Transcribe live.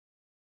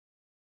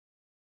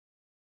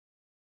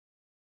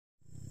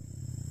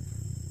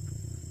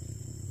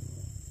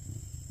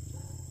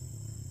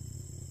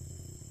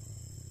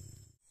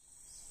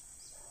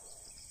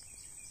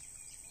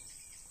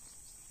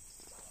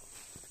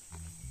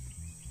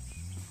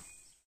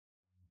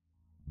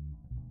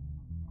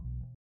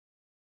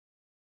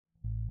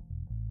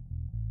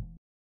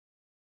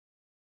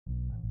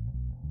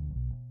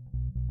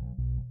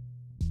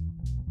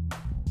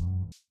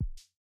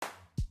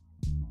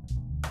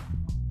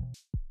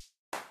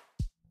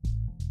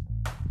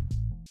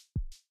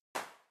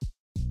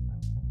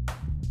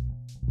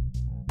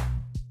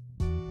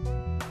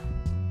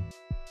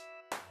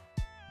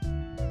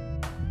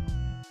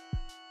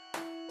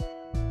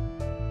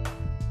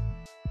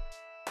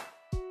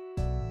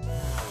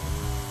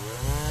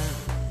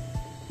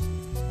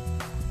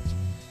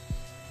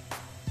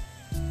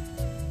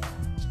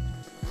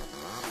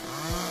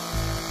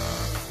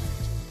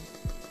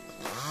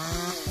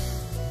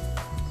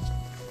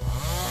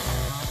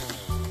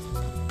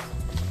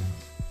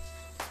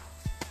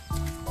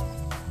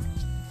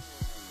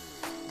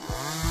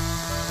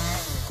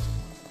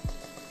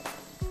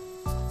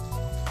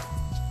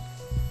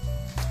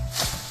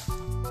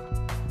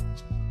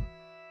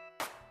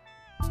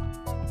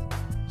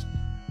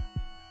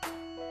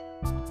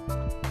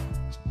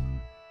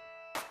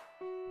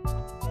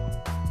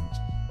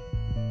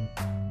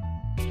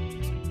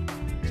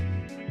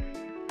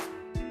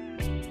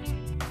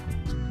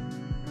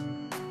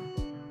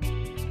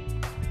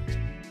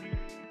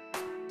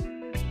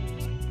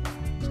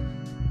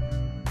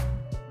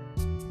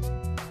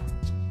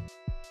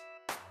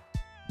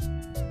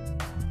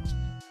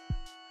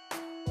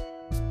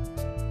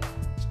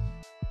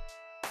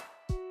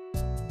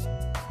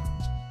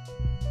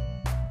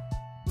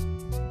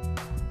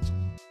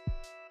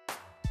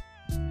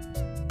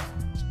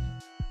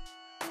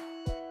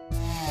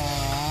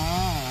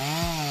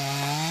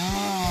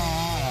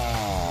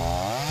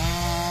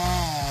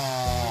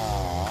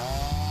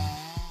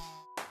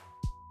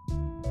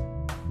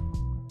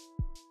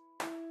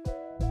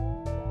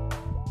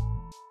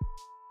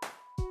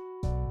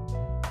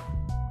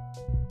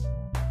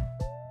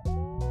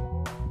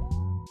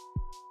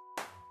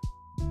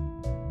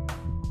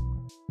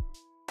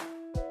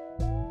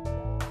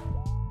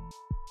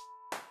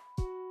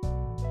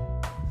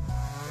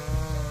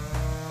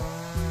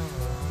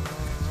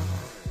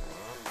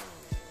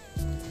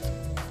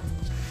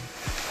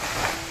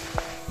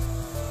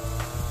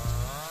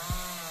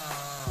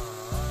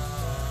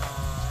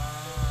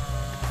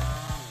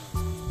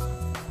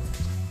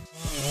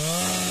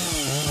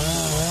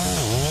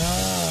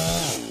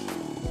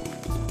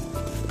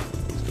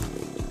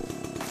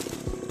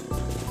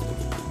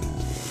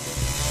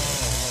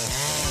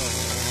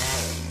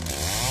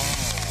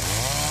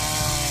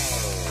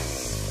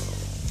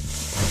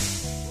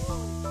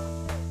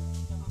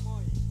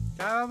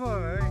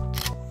Alright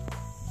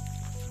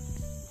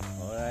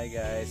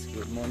guys,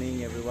 good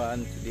morning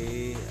everyone.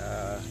 Today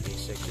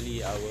is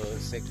actually our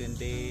second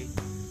day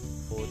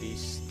for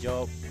this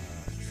job,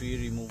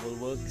 tree removal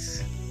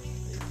works.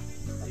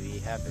 We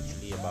have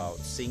actually about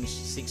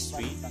six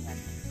trees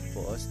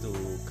for us to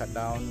cut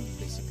down,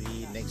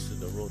 basically next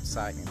to the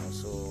roadside, and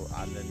also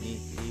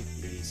underneath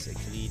it is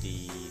actually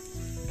the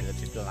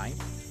electrical line.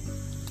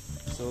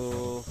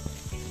 So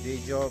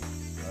today's job,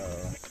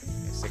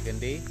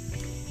 second day.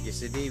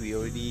 Yesterday we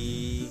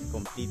already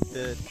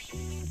completed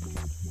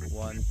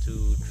 1,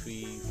 2,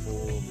 3,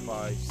 4,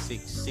 5,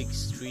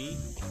 6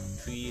 trees,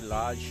 3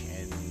 large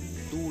and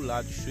 2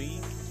 large trees,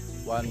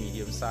 1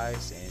 medium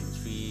size and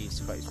 3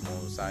 is quite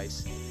small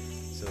size.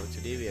 So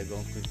today we are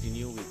going to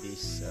continue with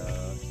this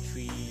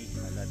tree,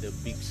 another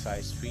big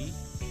size tree.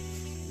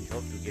 We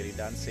hope to get it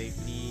done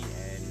safely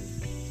and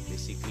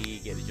basically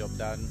get the job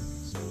done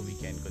so we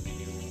can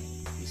continue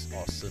this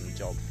awesome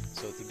job.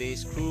 So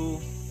today's crew,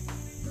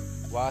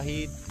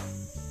 Wahid,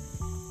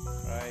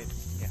 right,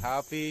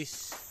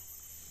 Hafiz,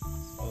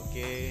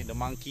 okay, the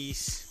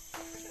monkeys,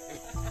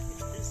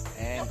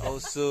 and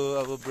also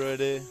our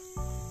brother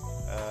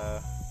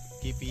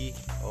Kmpg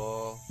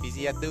or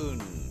Kmpg Daun.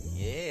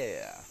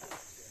 Yeah.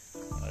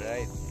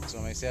 Alright,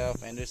 so myself,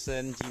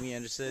 Jimmy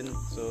Anderson.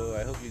 So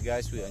I hope you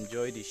guys will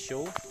enjoy this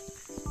show.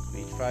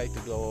 We try to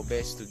do our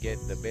best to get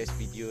the best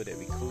video that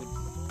we could,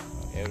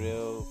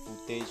 aerial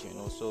footage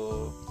and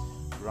also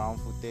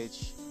ground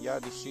footage. Yeah,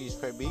 this tree is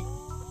quite big,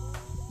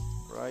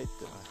 right?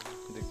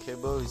 The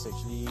cable is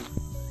actually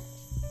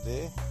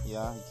there.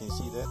 Yeah, you can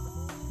see that.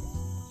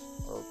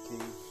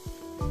 Okay.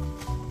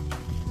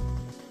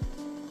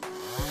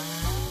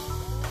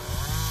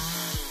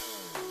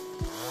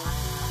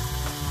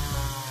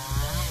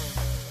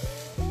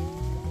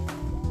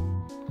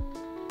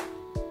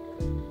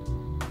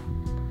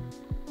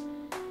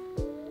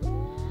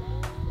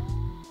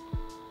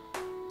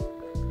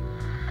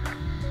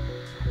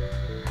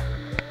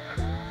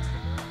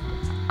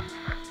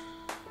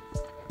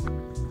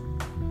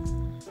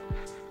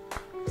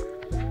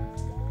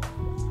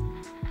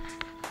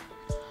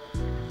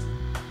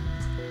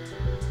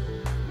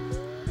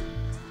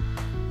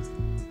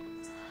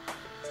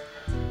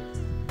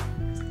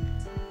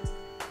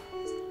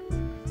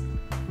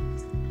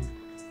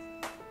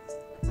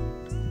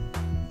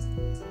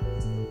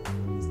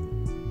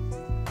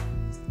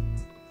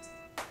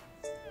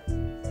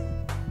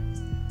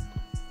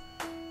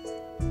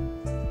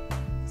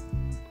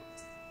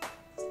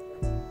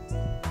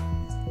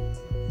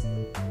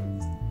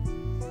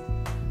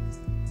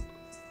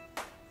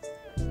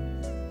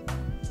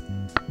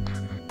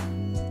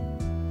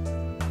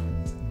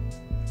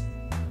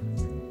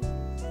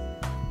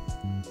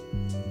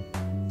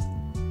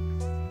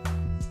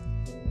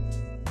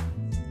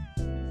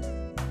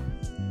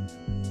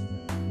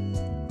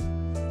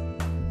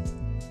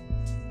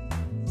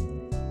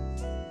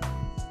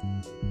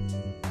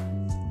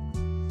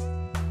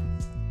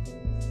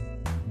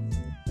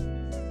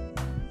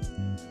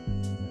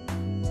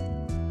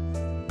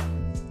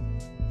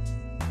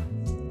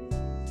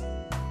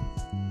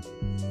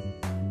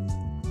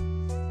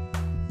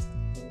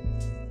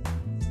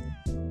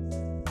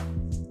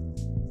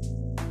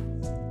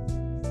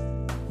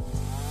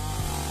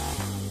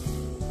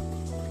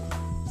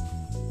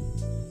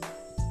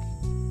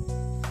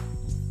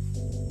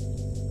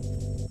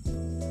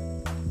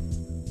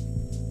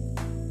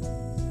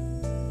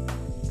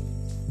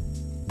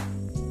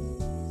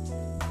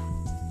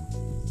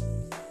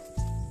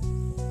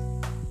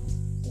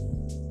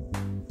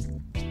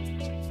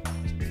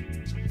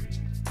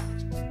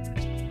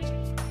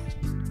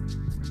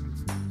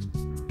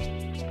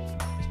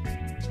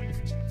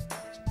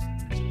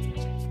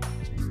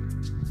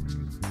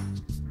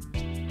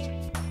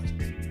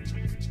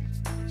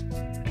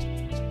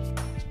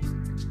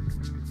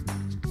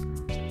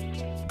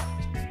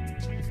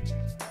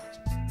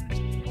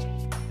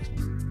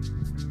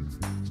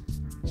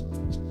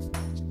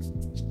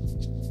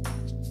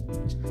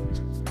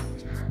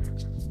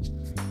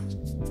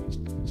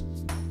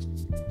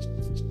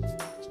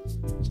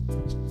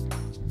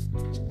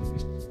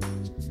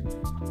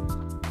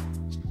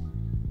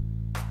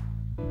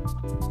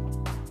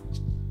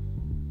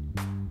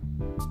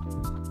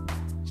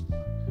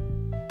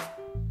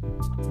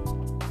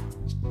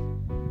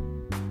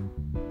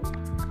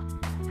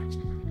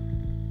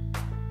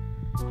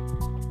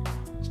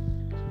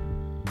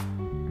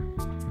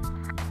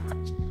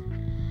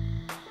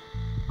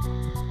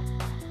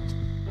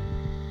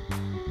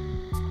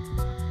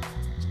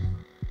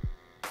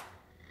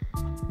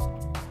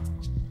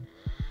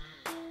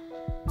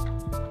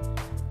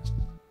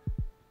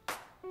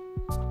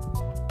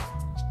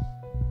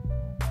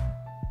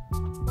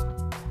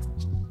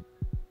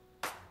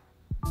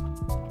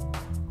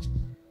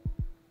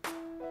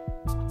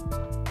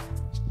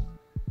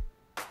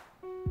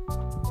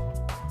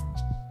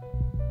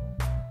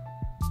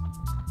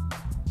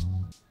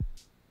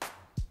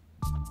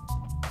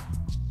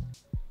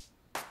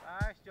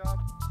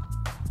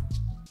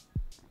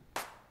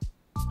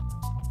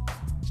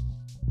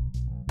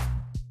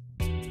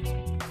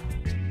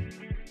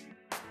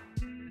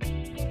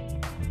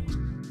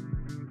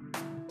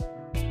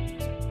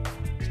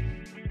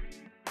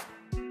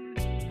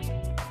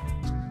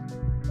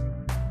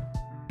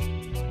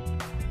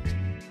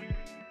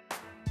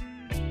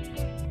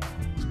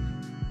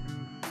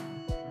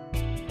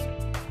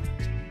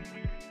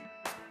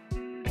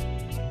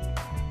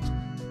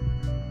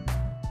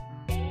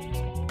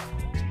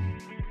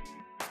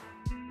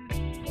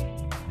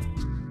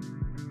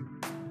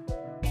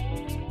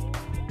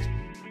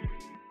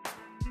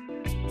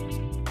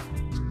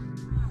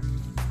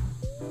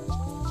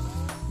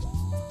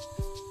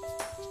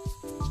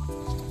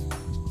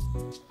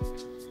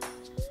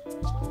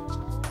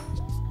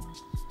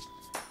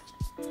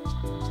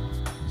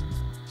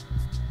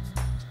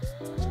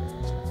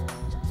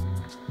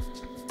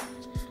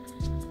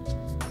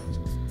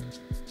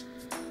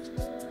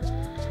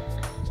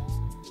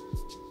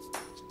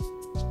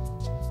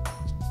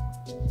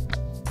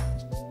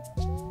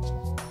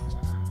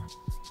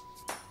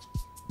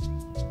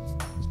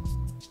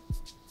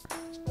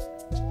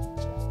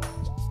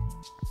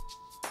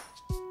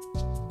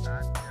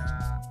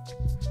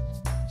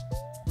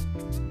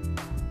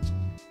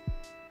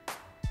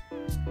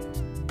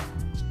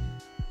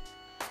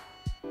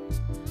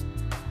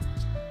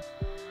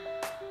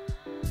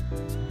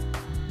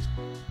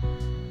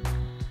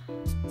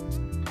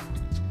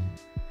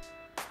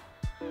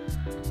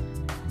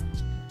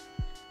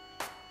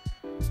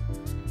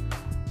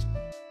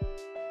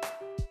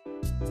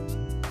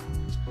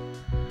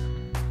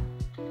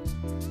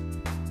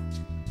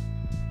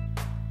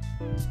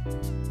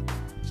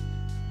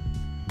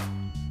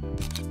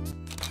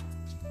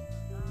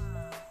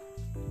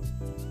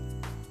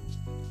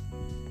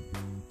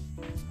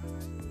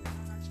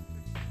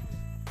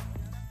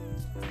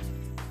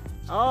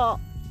 Oh.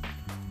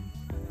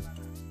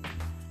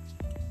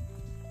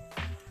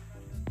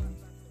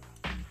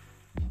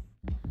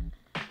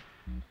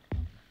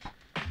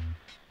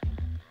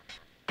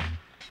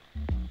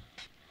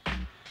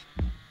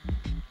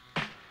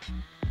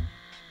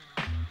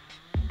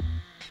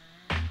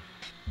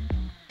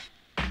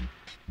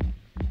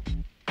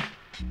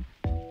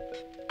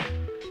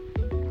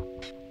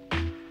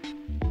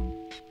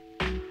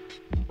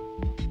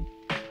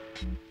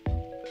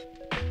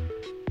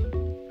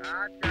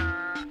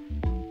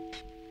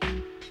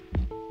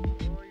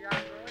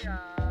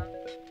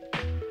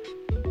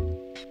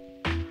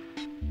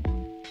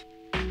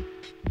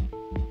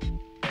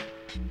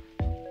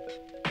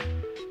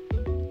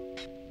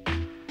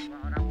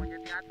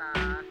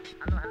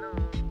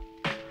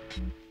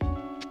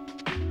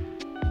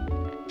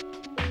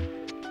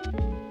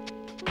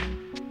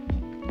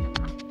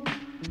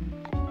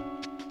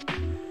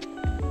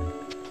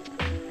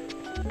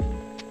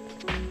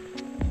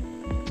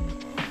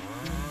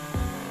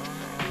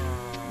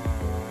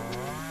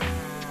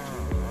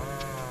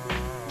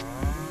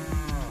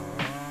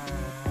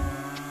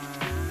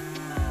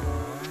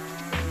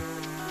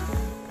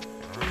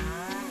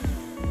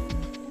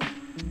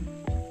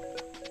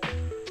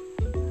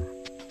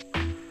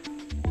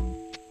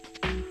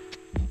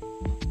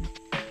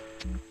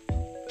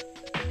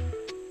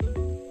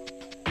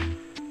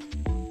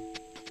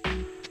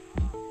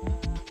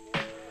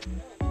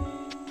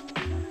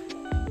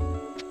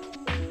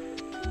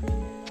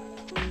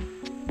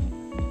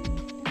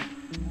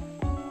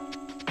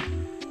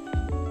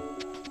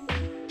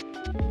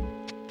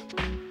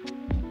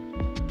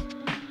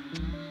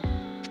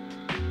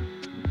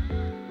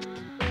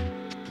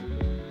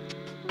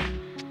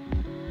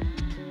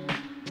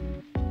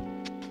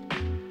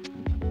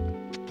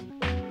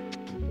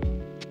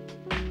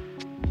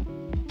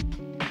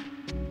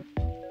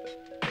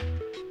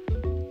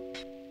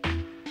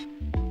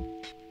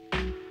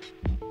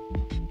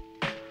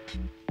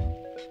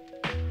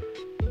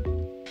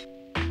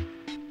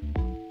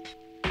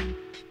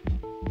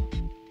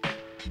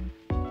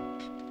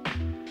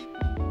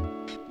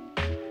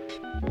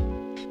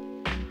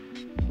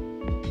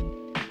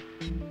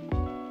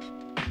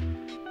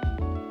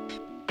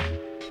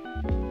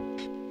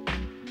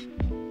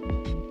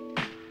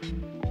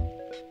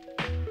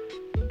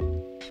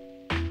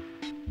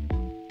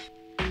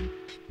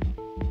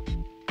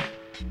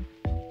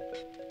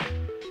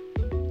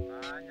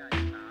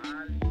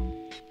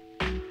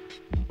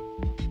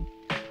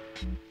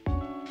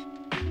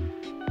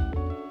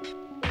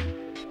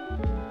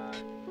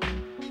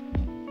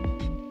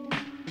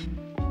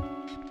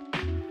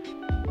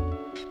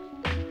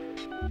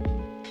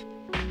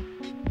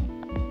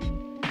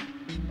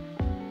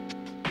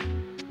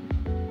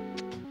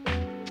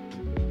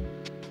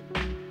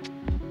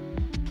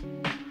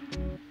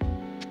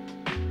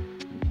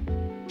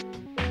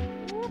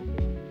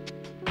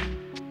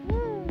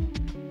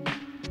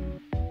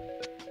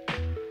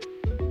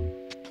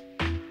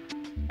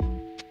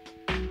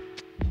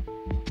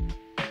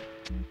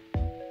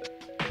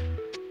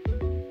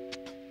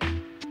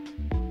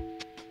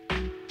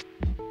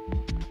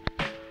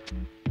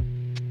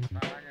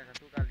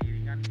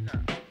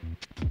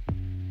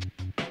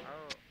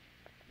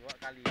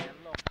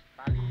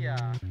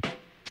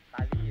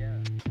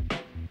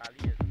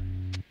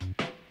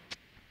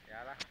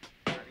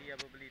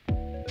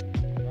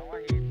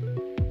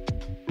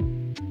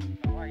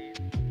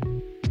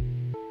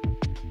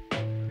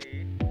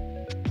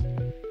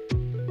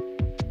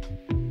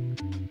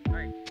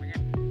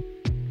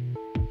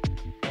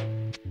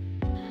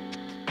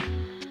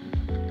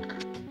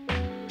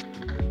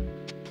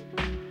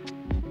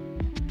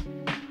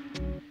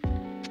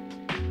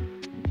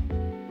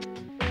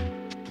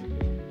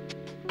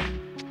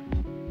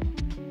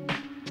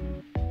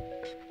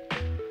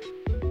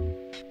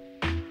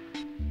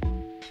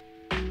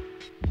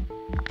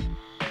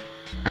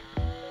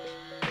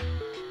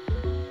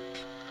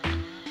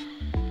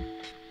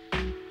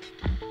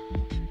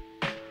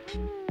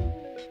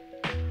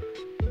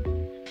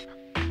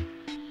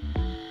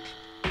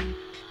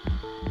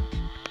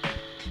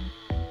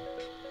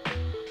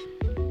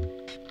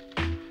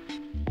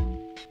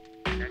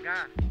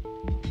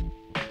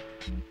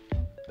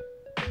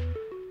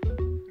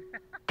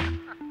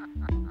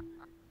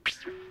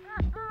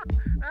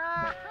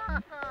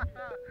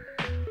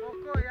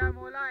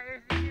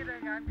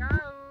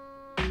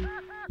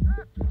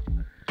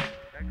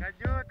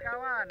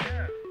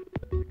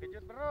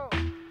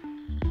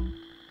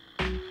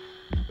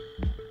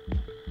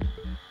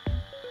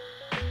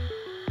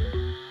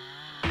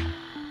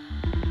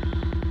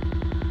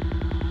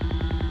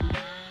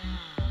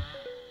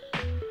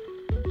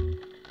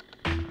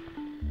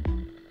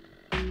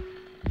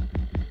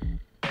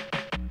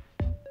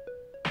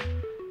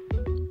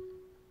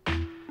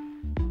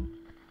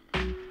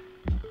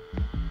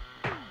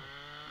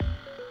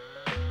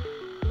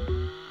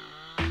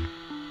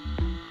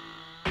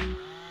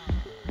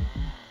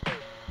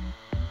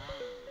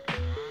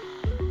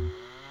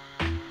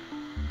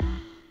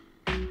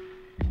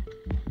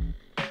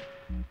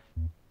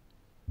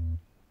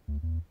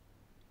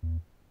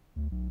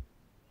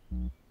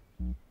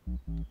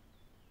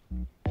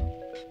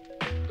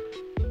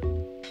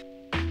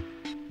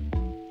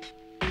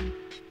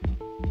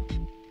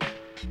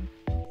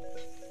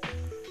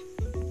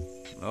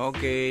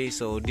 Okay,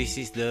 so this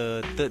is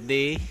the third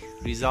day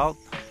result.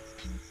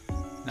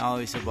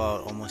 Now it's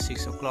about almost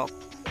 6 o'clock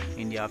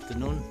in the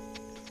afternoon.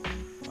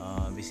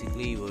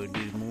 Basically, we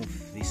already removed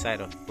this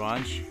side of the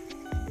branch.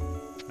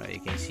 Right,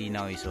 you can see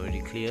now it's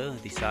already clear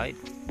this side.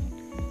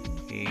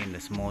 Okay, and the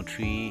small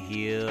tree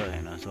here,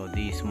 and also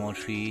these small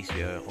trees,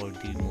 we are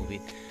already removed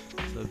it.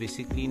 So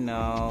basically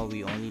now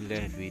we only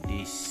left with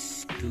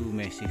these two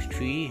massive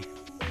trees.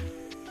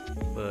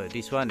 But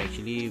this one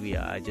actually we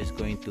are just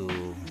going to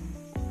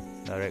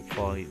direct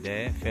fell it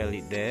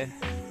there,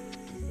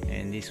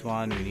 and this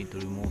one we need to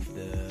remove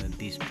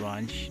this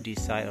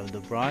side of the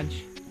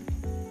branch.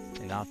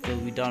 And after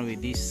we're done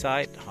with this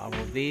side, half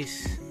of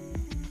this,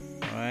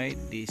 alright,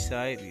 this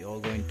side we are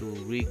going to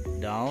rig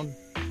down,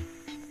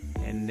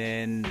 and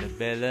then the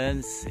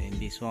balance and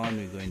this one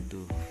we're going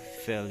to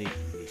fell it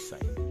this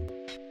side.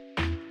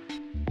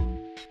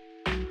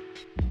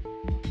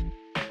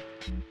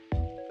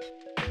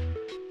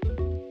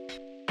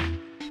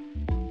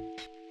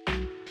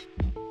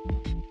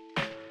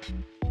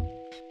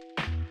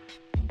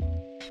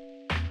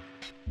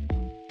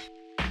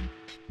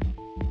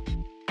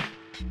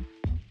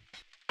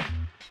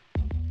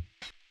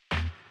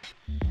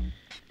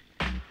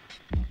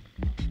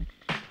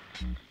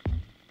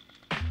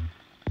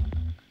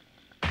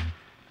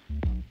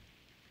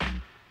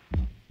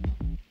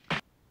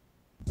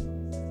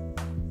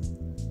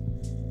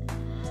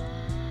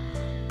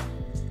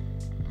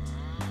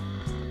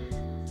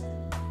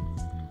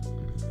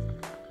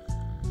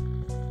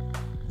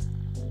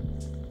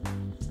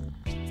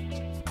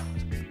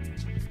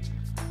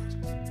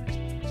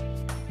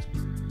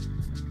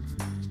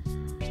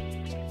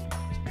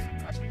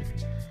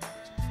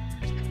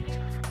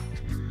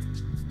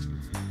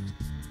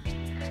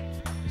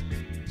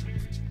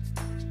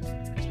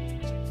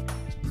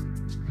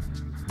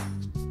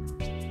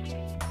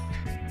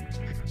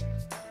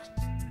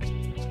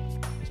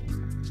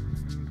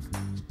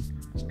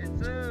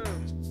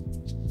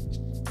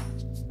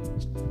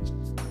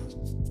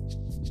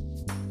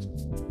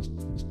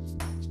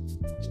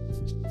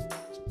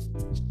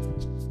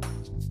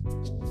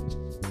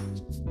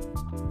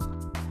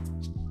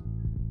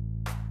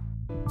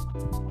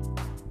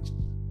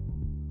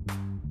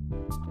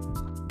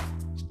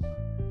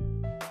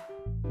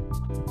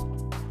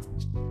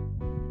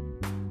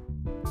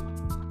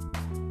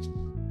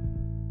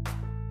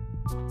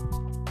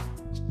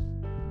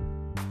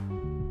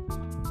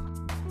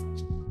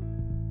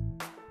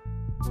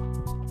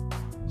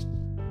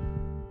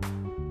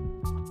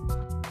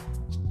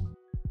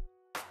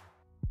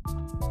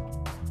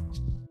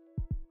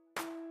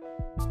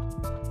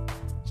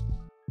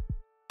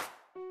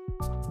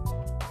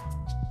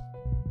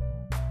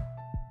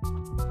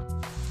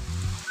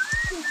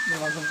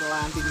 Langsung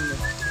kelanting deh.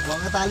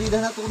 Buang tali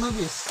dah nak turun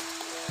habis.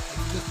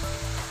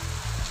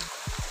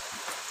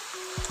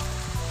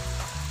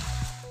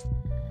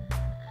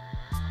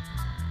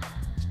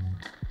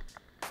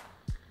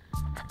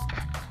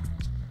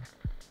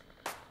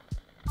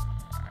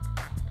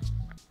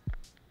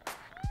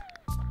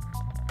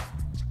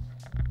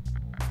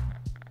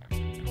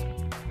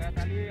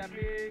 Tali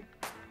habis.